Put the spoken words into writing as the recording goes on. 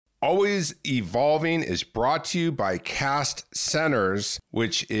Always Evolving is brought to you by Cast Centers,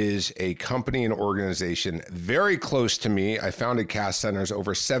 which is a company and organization very close to me. I founded Cast Centers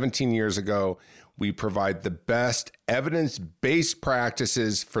over 17 years ago. We provide the best evidence-based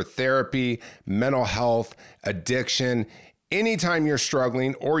practices for therapy, mental health, addiction. Anytime you're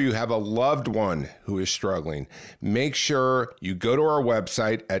struggling or you have a loved one who is struggling, make sure you go to our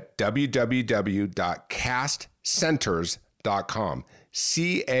website at www.castcenters.com.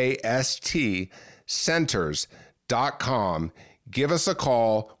 CAST centers.com. Give us a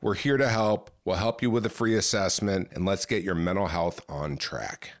call. We're here to help. We'll help you with a free assessment, and let's get your mental health on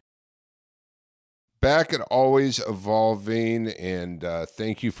track. Back at Always Evolving, and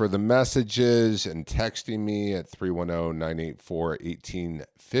thank you for the messages and texting me at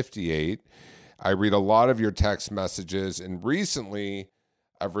 310-984-1858. I read a lot of your text messages, and recently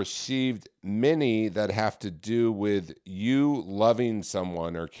I've received many that have to do with you loving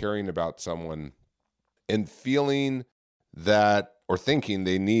someone or caring about someone and feeling that or thinking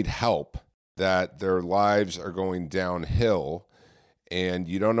they need help, that their lives are going downhill and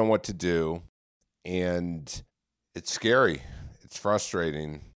you don't know what to do. And it's scary. It's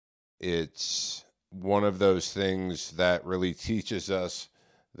frustrating. It's one of those things that really teaches us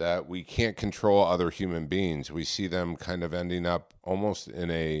that we can't control other human beings. We see them kind of ending up almost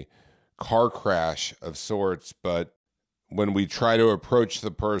in a car crash of sorts, but when we try to approach the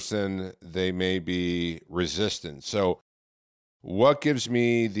person, they may be resistant. So what gives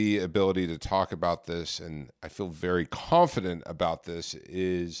me the ability to talk about this, and I feel very confident about this,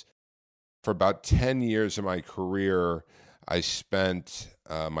 is for about 10 years of my career, I spent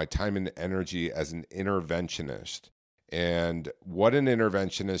my time and energy as an interventionist. And what an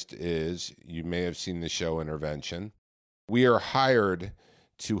interventionist is, you may have seen the show Intervention. We are hired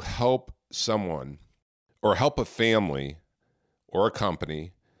to help someone or help a family or a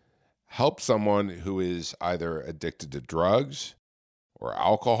company help someone who is either addicted to drugs or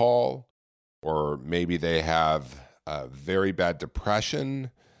alcohol, or maybe they have very bad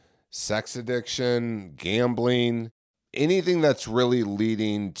depression, sex addiction, gambling, anything that's really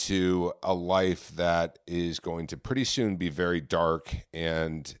leading to a life that is going to pretty soon be very dark,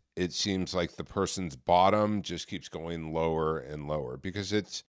 and it seems like the person's bottom just keeps going lower and lower, because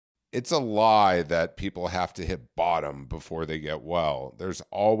it's a lie that people have to hit bottom before they get well. There's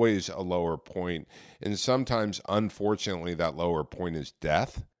always a lower point, and sometimes, unfortunately, that lower point is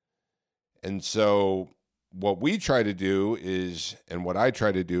death. And so what we try to do is, and what I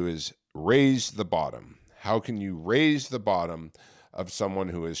try to do is raise the bottom. How can you raise the bottom of someone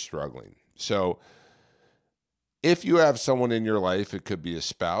who is struggling? So if you have someone in your life, it could be a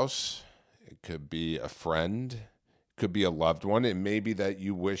spouse, it could be a friend, it could be a loved one. It may be that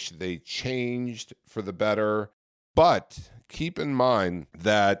you wish they changed for the better, but keep in mind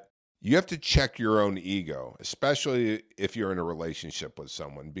that you have to check your own ego, especially if you're in a relationship with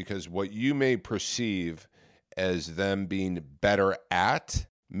someone, because what you may perceive as them being better at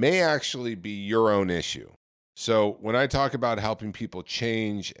may actually be your own issue. So when I talk about helping people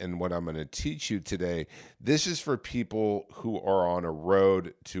change and what I'm going to teach you today, this is for people who are on a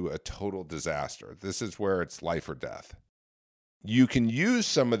road to a total disaster. This is where it's life or death. You can use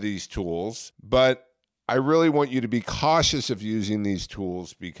some of these tools, but I really want you to be cautious of using these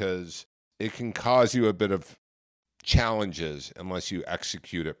tools because it can cause you a bit of challenges unless you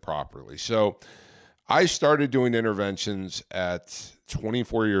execute it properly. So I started doing interventions at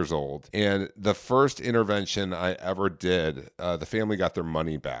 24 years old, and the first intervention I ever did, the family got their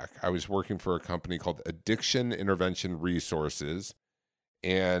money back. I was working for a company called Addiction Intervention Resources,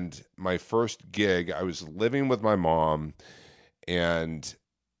 and my first gig, I was living with my mom, and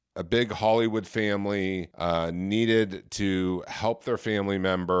a big Hollywood family needed to help their family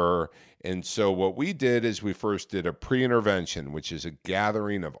member. And so what we did is we first did a pre-intervention, which is a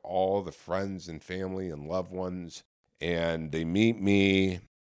gathering of all the friends and family and loved ones. And they meet me.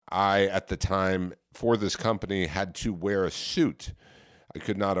 I, at the time, for this company, had to wear a suit. I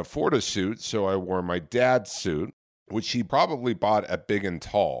could not afford a suit, so I wore my dad's suit, which he probably bought at Big and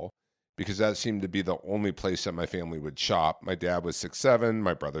Tall, because that seemed to be the only place that my family would shop. My dad was 6'7",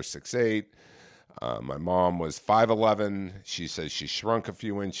 my brother 6'8". My mom was 5'11". She says she shrunk a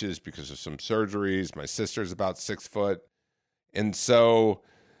few inches because of some surgeries. My sister's about 6 foot. And so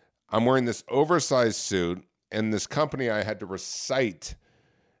I'm wearing this oversized suit, and this company, I had to recite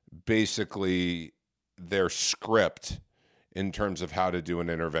basically their script in terms of how to do an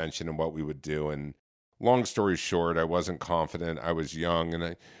intervention and what we would do. And long story short, I wasn't confident. I was young, and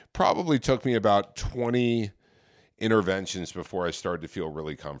it probably took me about 20 interventions before I started to feel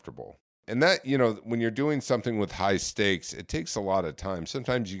really comfortable. And that, when you're doing something with high stakes, it takes a lot of time.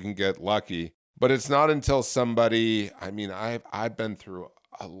 Sometimes you can get lucky, but it's not until somebody, I've been through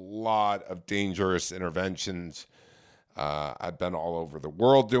a lot of dangerous interventions. I've been all over the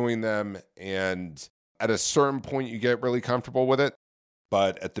world doing them. And at a certain point, you get really comfortable with it.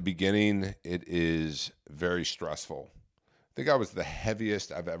 But at the beginning, it is very stressful. I think I was the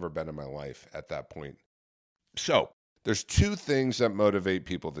heaviest I've ever been in my life at that point. So there's two things that motivate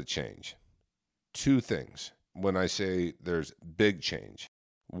people to change. Two things when I say there's big change.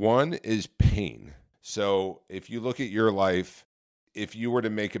 One is pain. So if you look at your life, if you were to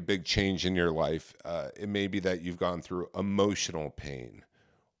make a big change in your life, it may be that you've gone through emotional pain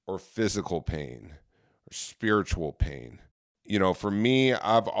or physical pain or spiritual pain. For me,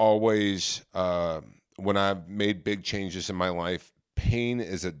 I've always, when I've made big changes in my life, pain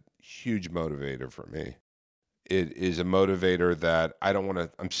is a huge motivator for me. It is a motivator that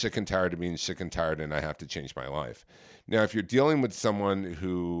I'm sick and tired of being sick and tired, and I have to change my life. Now, if you're dealing with someone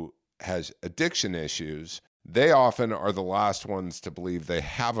who has addiction issues, they often are the last ones to believe they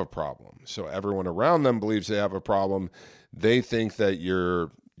have a problem. So everyone around them believes they have a problem. They think that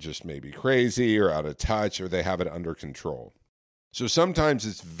you're just maybe crazy or out of touch, or they have it under control. So sometimes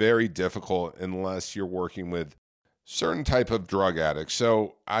it's very difficult unless you're working with certain type of drug addicts.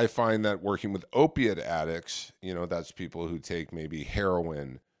 So I find that working with opiate addicts, that's people who take maybe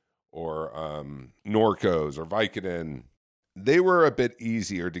heroin or Norcos or Vicodin, they were a bit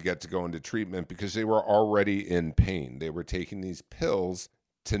easier to get to go into treatment because they were already in pain. They were taking these pills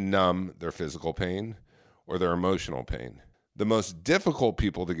to numb their physical pain or their emotional pain. The most difficult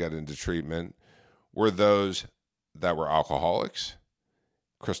people to get into treatment were those that were alcoholics,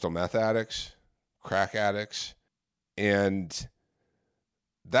 crystal meth addicts, crack addicts. And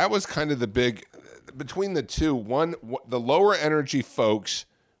that was kind of the big, between the two, the lower energy folks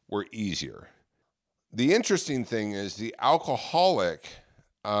were easier. The interesting thing is the alcoholic,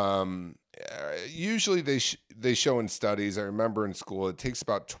 usually they show in studies, I remember in school, it takes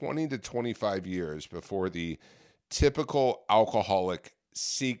about 20 to 25 years before the typical alcoholic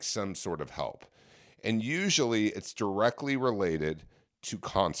seeks some sort of help. And usually it's directly related to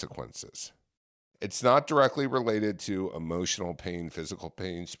consequences. It's not directly related to emotional pain, physical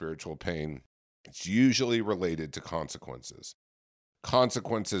pain, spiritual pain. It's usually related to consequences.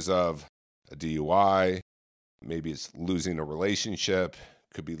 Consequences of a DUI, maybe it's losing a relationship,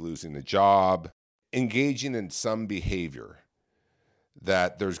 could be losing a job, engaging in some behavior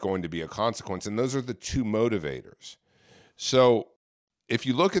that there's going to be a consequence. And those are the two motivators. So if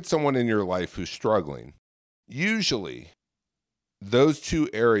you look at someone in your life who's struggling, usually those two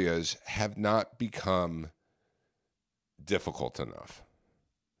areas have not become difficult enough.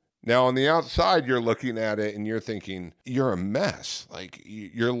 Now, on the outside, you're looking at it and you're thinking, you're a mess. Like,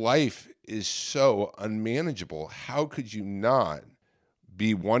 your life is so unmanageable. How could you not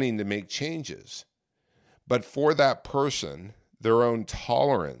be wanting to make changes? But for that person, their own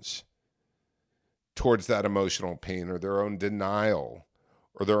tolerance towards that emotional pain or their own denial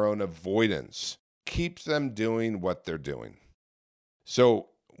or their own avoidance keeps them doing what they're doing. So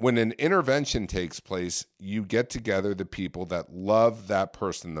when an intervention takes place, you get together the people that love that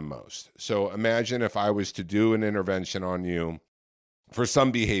person the most. So imagine if I was to do an intervention on you for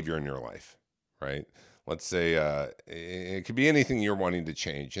some behavior in your life, right? Let's say it could be anything you're wanting to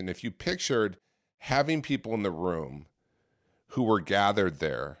change. And if you pictured having people in the room who were gathered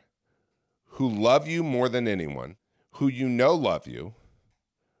there, who love you more than anyone, who love you,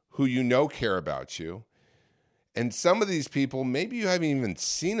 who care about you, and some of these people, maybe you haven't even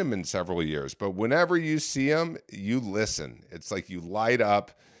seen them in several years, but whenever you see them, you listen. It's like you light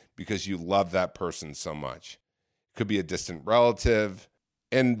up because you love that person so much. It could be a distant relative.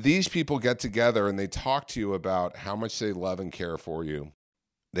 And these people get together and they talk to you about how much they love and care for you.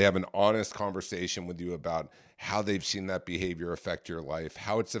 They have an honest conversation with you about how they've seen that behavior affect your life,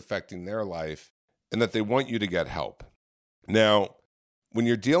 how it's affecting their life, and that they want you to get help. Now, when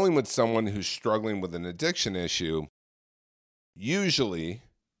you're dealing with someone who's struggling with an addiction issue, usually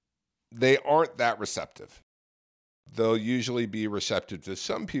they aren't that receptive. They'll usually be receptive to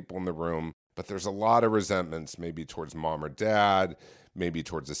some people in the room, but there's a lot of resentments, maybe towards mom or dad, maybe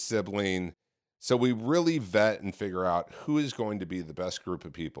towards a sibling. So we really vet and figure out who is going to be the best group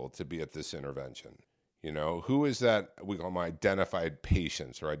of people to be at this intervention. Who is that we call them identified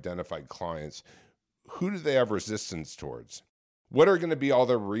patients or identified clients? Who do they have resistance towards? What are going to be all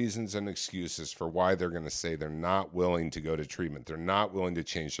the reasons and excuses for why they're going to say they're not willing to go to treatment? They're not willing to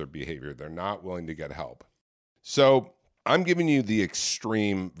change their behavior. They're not willing to get help. So I'm giving you the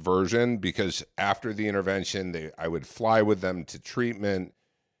extreme version because after the intervention, I would fly with them to treatment.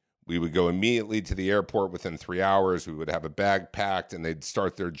 We would go immediately to the airport within 3 hours. We would have a bag packed, and they'd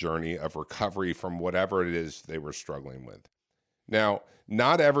start their journey of recovery from whatever it is they were struggling with. Now,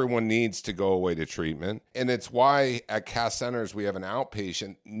 not everyone needs to go away to treatment, and it's why at CAST centers we have an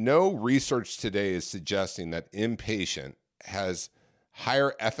outpatient. No research today is suggesting that inpatient has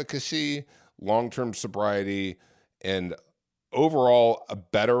higher efficacy, long-term sobriety, and overall a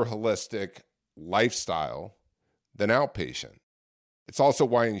better holistic lifestyle than outpatient. It's also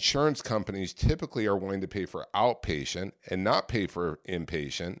why insurance companies typically are willing to pay for outpatient and not pay for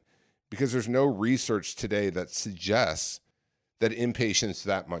inpatient, because there's no research today that suggests that inpatient's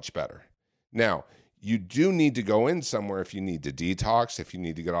that much better. Now, you do need to go in somewhere if you need to detox, if you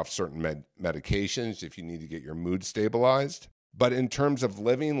need to get off certain medications, if you need to get your mood stabilized. But in terms of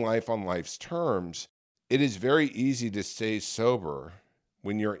living life on life's terms, it is very easy to stay sober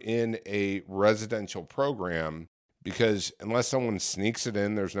when you're in a residential program, because unless someone sneaks it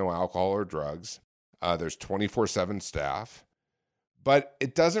in, there's no alcohol or drugs. There's 24/7 staff. But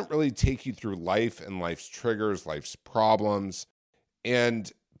it doesn't really take you through life and life's triggers, life's problems.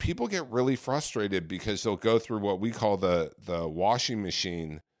 And people get really frustrated because they'll go through what we call the washing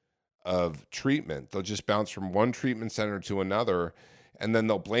machine of treatment. They'll just bounce from one treatment center to another, and then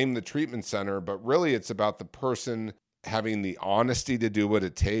they'll blame the treatment center. But really, it's about the person having the honesty to do what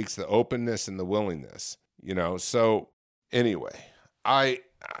it takes, the openness and the willingness, So anyway,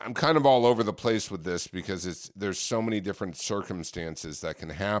 I'm kind of all over the place with this because there's so many different circumstances that can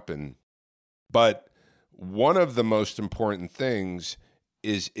happen. But one of the most important things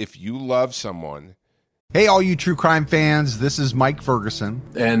is if you love someone. Hey, all you true crime fans, this is Mike Ferguson.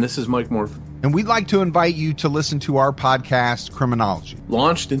 And this is Mike Morphin. And we'd like to invite you to listen to our podcast, Criminology.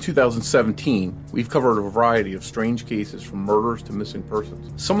 Launched in 2017, we've covered a variety of strange cases from murders to missing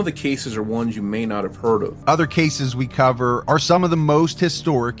persons. Some of the cases are ones you may not have heard of. Other cases we cover are some of the most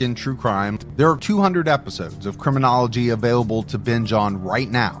historic in true crime. There are 200 episodes of Criminology available to binge on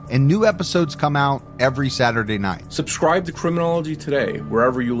right now, and new episodes come out every Saturday night. Subscribe to Criminology today,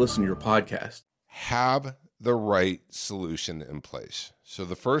 wherever you listen to your podcast. Have the right solution in place. So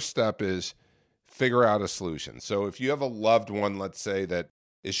the first step is figure out a solution. So if you have a loved one, let's say, that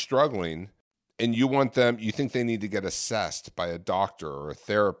is struggling and you think they need to get assessed by a doctor or a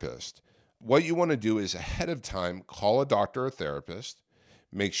therapist, what you want to do is ahead of time, call a doctor or therapist,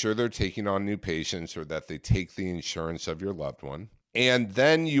 make sure they're taking on new patients or that they take the insurance of your loved one. And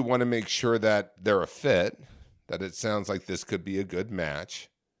then you want to make sure that they're a fit, that it sounds like this could be a good match.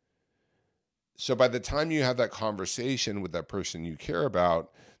 So by the time you have that conversation with that person you care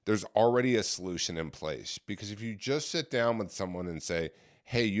about, there's already a solution in place. Because if you just sit down with someone and say,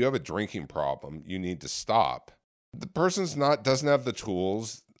 hey, you have a drinking problem, you need to stop, the person's doesn't have the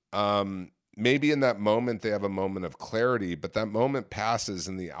tools. Maybe in that moment they have a moment of clarity, but that moment passes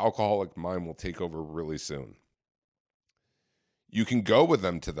and the alcoholic mind will take over really soon. You can go with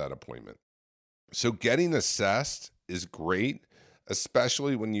them to that appointment. So getting assessed is great,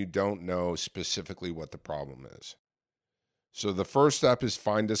 especially when you don't know specifically what the problem is. So the first step is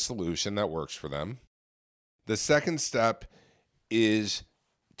find a solution that works for them. The second step is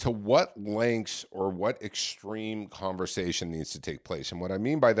to what lengths or what extreme conversation needs to take place. And what I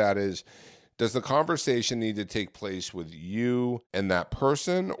mean by that is, does the conversation need to take place with you and that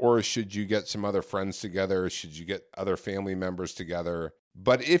person, or should you get some other friends together? Should you get other family members together?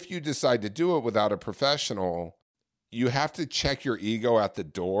 But if you decide to do it without a professional, you have to check your ego at the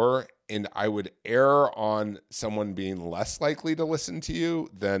door, and I would err on someone being less likely to listen to you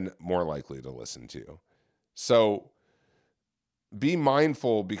than more likely to listen to you. So be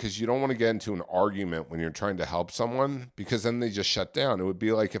mindful, because you don't want to get into an argument when you're trying to help someone, because then they just shut down. It would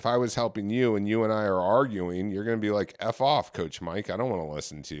be like if I was helping you and you and I are arguing, you're going to be like, F off, Coach Mike. I don't want to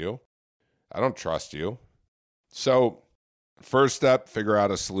listen to you. I don't trust you. So first step, figure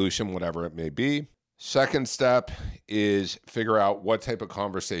out a solution, whatever it may be. Second step is figure out what type of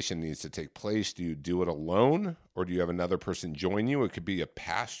conversation needs to take place. Do you do it alone, or do you have another person join you? It could be a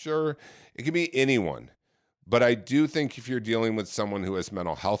pastor. It could be anyone. But I do think if you're dealing with someone who has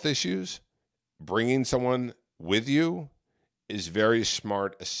mental health issues, bringing someone with you is very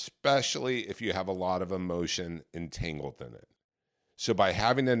smart, especially if you have a lot of emotion entangled in it. So by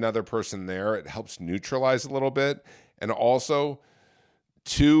having another person there, it helps neutralize a little bit. And also,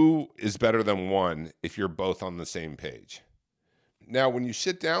 2 is better than 1 if you're both on the same page. Now, when you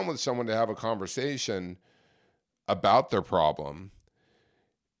sit down with someone to have a conversation about their problem,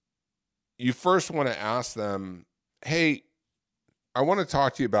 you first want to ask them, hey, I want to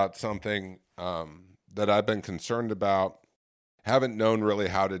talk to you about something that I've been concerned about, haven't known really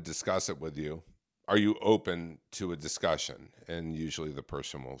how to discuss it with you. are you open to a discussion? And usually the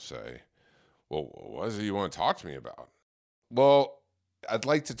person will say, well, what is it you want to talk to me about? Well, I'd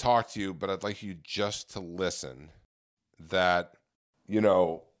like to talk to you, but I'd like you just to listen that,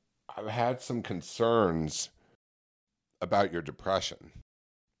 I've had some concerns about your depression,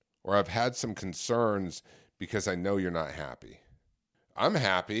 or I've had some concerns because I know you're not happy. I'm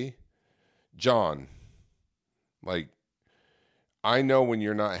happy. John, I know when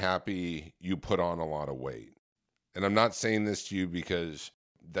you're not happy, you put on a lot of weight. And I'm not saying this to you because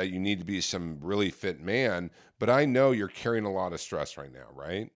that you need to be some really fit man, but I know you're carrying a lot of stress right now,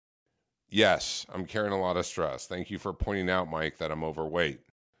 right? Yes, I'm carrying a lot of stress. Thank you for pointing out, Mike, that I'm overweight.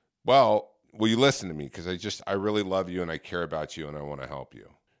 Well, will you listen to me? Because I really love you and I care about you and I want to help you.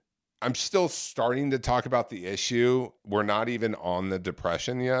 I'm still starting to talk about the issue. We're not even on the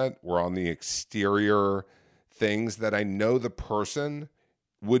depression yet. We're on the exterior things that I know the person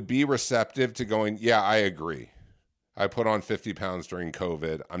would be receptive to going, yeah, I agree. I put on 50 pounds during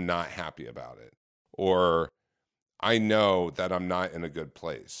COVID. I'm not happy about it. Or I know that I'm not in a good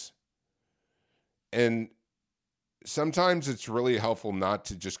place. And sometimes it's really helpful not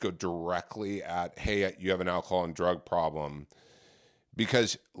to just go directly at, hey, you have an alcohol and drug problem,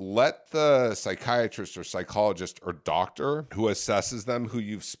 because let the psychiatrist or psychologist or doctor who assesses them, who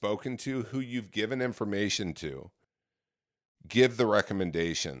you've spoken to, who you've given information to, give the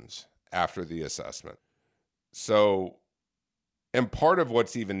recommendations after the assessment. So, and part of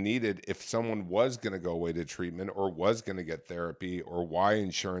what's even needed if someone was going to go away to treatment or was going to get therapy, or why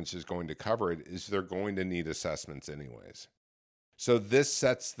insurance is going to cover it, is they're going to need assessments anyways. So this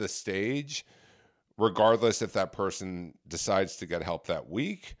sets the stage, regardless if that person decides to get help that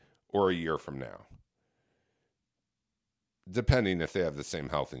week or a year from now, depending if they have the same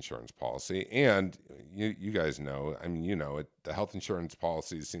health insurance policy. And you guys know, the health insurance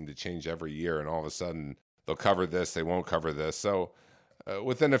policies seem to change every year, and all of a sudden they'll cover this, they won't cover this. So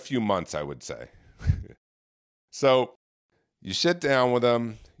within a few months, I would say. So you sit down with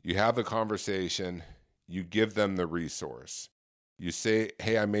them, you have the conversation, you give them the resource. You say,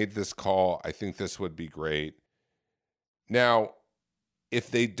 hey, I made this call. I think this would be great. Now, if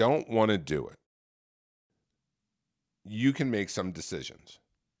they don't want to do it, you can make some decisions.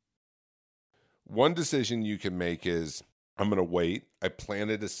 One decision you can make is, I'm going to wait. I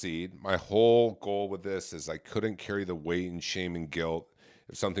planted a seed. My whole goal with this is I couldn't carry the weight and shame and guilt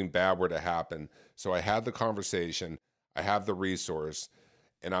if something bad were to happen. So I had the conversation. I have the resource.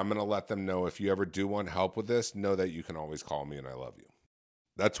 And I'm going to let them know, if you ever do want help with this, know that you can always call me and I love you.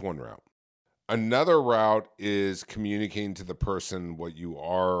 That's one route. Another route is communicating to the person what you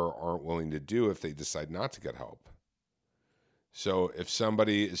are or aren't willing to do if they decide not to get help. So if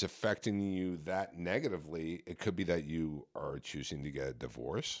somebody is affecting you that negatively, it could be that you are choosing to get a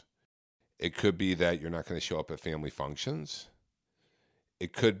divorce. It could be that you're not going to show up at family functions.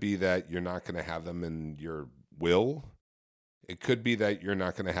 It could be that you're not going to have them in your will. It could be that you're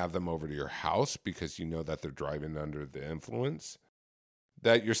not going to have them over to your house because you know that they're driving under the influence.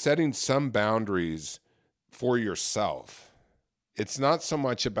 That you're setting some boundaries for yourself. It's not so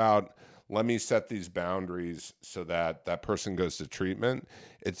much about, let me set these boundaries so that that person goes to treatment.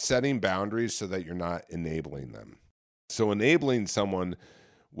 It's setting boundaries so that you're not enabling them. So enabling someone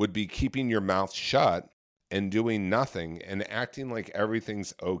would be keeping your mouth shut and doing nothing and acting like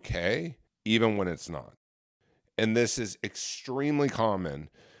everything's okay, even when it's not. And this is extremely common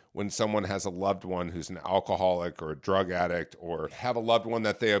when someone has a loved one who's an alcoholic or a drug addict, or have a loved one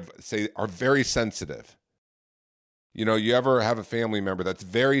that they are very sensitive. You ever have a family member that's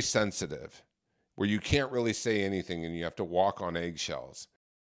very sensitive, where you can't really say anything and you have to walk on eggshells.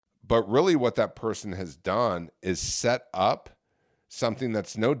 But really what that person has done is set up something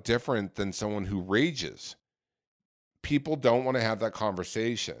that's no different than someone who rages. People don't want to have that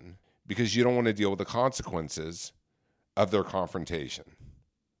conversation because you don't want to deal with the consequences of their confrontation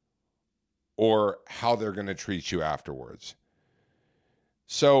or how they're going to treat you afterwards.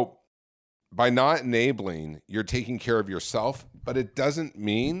 So by not enabling, you're taking care of yourself, but it doesn't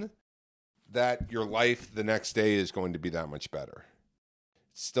mean that your life the next day is going to be that much better.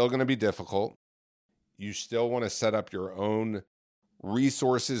 It's still going to be difficult. You still want to set up your own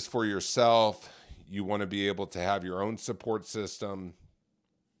resources for yourself. You want to be able to have your own support system.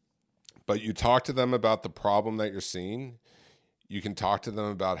 But you talk to them about the problem that you're seeing. You can talk to them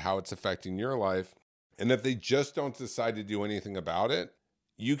about how it's affecting your life. And if they just don't decide to do anything about it,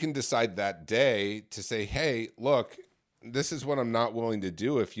 you can decide that day to say, hey, look, this is what I'm not willing to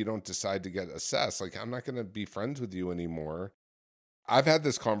do if you don't decide to get assessed. Like, I'm not going to be friends with you anymore. I've had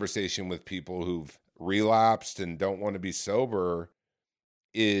this conversation with people who've relapsed and don't want to be sober.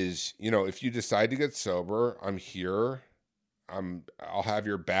 is, if you decide to get sober, I'm here. I'll have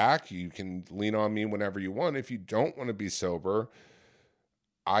your back. You can lean on me whenever you want. If you don't want to be sober,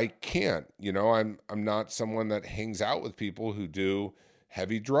 I can't. I'm not someone that hangs out with people who do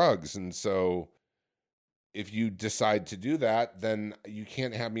heavy drugs. And so if you decide to do that, then you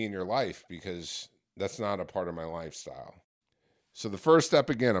can't have me in your life because that's not a part of my lifestyle. So the first step,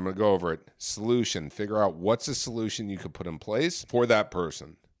 again, I'm going to go over it. Solution. Figure out what's a solution you could put in place for that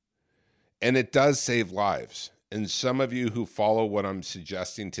person. And it does save lives. And some of you who follow what I'm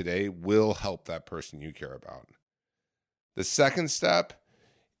suggesting today will help that person you care about. The second step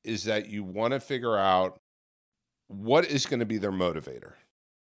is that you want to figure out what is going to be their motivator.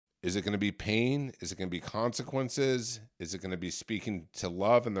 Is it going to be pain? Is it going to be consequences? Is it going to be speaking to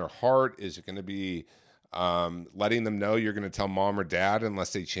love in their heart? Is it going to be letting them know you're going to tell mom or dad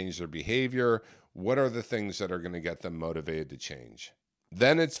unless they change their behavior? What are the things that are going to get them motivated to change?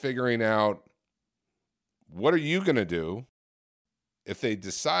 Then it's figuring out, what are you going to do if they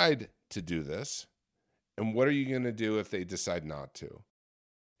decide to do this? And what are you going to do if they decide not to?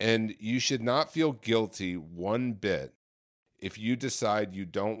 And you should not feel guilty one bit if you decide you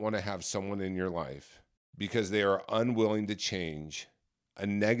don't want to have someone in your life because they are unwilling to change a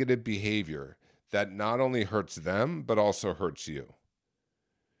negative behavior that not only hurts them, but also hurts you.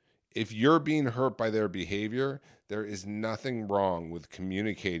 If you're being hurt by their behavior, there is nothing wrong with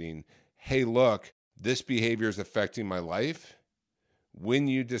communicating, hey, look, this behavior is affecting my life. When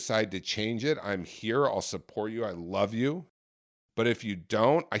you decide to change it, I'm here. I'll support you. I love you. But if you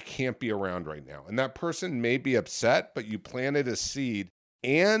don't, I can't be around right now. And that person may be upset, but you planted a seed.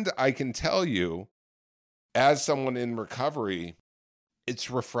 And I can tell you, as someone in recovery,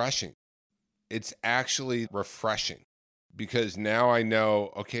 it's refreshing. It's actually refreshing because now I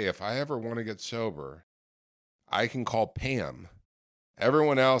know, okay, if I ever want to get sober, I can call Pam.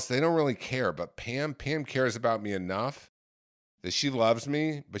 Everyone else, they don't really care, but Pam cares about me enough that she loves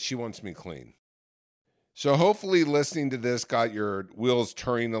me, but she wants me clean. So hopefully listening to this got your wheels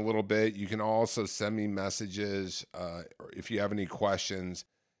turning a little bit. You can also send me messages if you have any questions.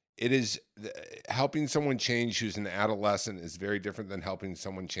 It is helping someone change who's an adolescent is very different than helping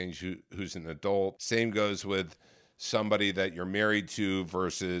someone change who's an adult. Same goes with somebody that you're married to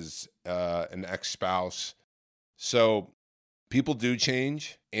versus an ex-spouse. So people do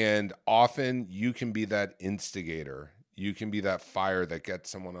change, and often you can be that instigator. You can be that fire that gets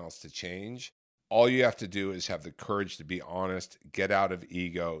someone else to change. All you have to do is have the courage to be honest, get out of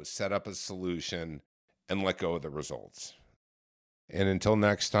ego, set up a solution, and let go of the results. And until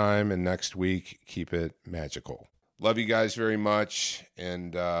next time and next week, keep it magical. Love you guys very much,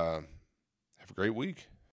 and have a great week.